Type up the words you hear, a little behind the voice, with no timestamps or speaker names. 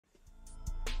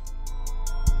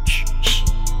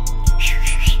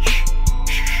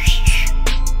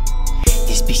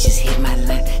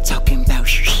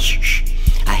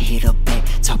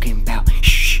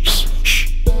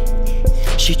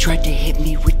She tried to hit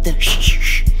me with the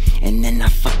shh, and then I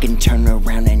fucking turn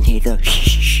around and hit her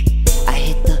shh. I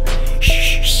hit the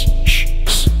shh,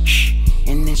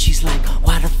 and then she's like,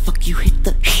 why the fuck you hit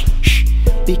the shh?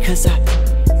 Because I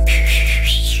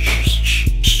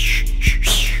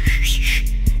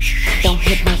don't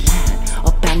hit my line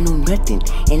about no nothing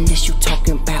unless you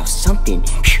talking about something.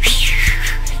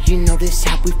 You know this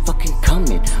how we fucking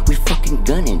coming, we fucking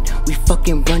gunning, we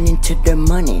fucking running to the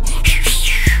money.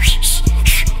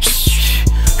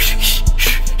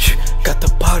 Got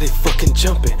the party fucking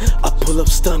jumping, I pull up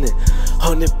stunning.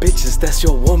 100 bitches, that's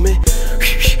your woman.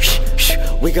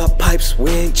 We got pipes, we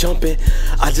ain't jumping.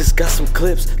 I just got some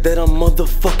clips that I'm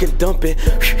motherfucking dumping.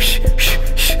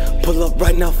 Pull up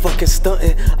right now, fucking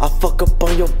stunting. I fuck up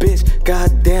on your bitch,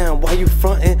 goddamn, why you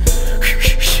frontin'?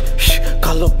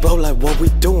 Call up bro like what we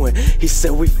doing? He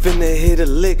said we finna hit a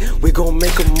lick, we gon'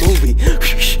 make a movie.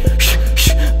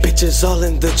 Bitches all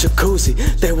in the jacuzzi,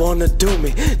 they wanna do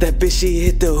me. That bitch she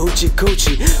hit the hoochie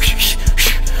coochie.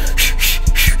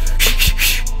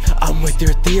 I'm with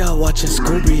your Thea watching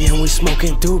Scooby and we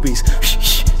smoking doobies.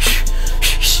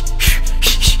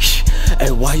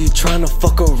 And why you tryna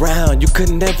fuck around? You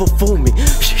could never fool me.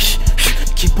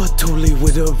 Keep a toolie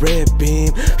with a red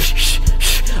beam.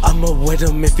 I'ma wet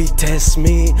him if he tests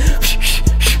me.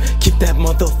 Keep that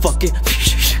motherfucking,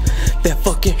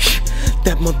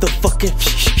 that motherfucking,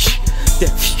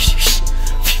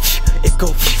 it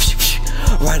go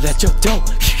right at your dome.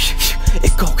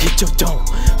 It go hit your dome.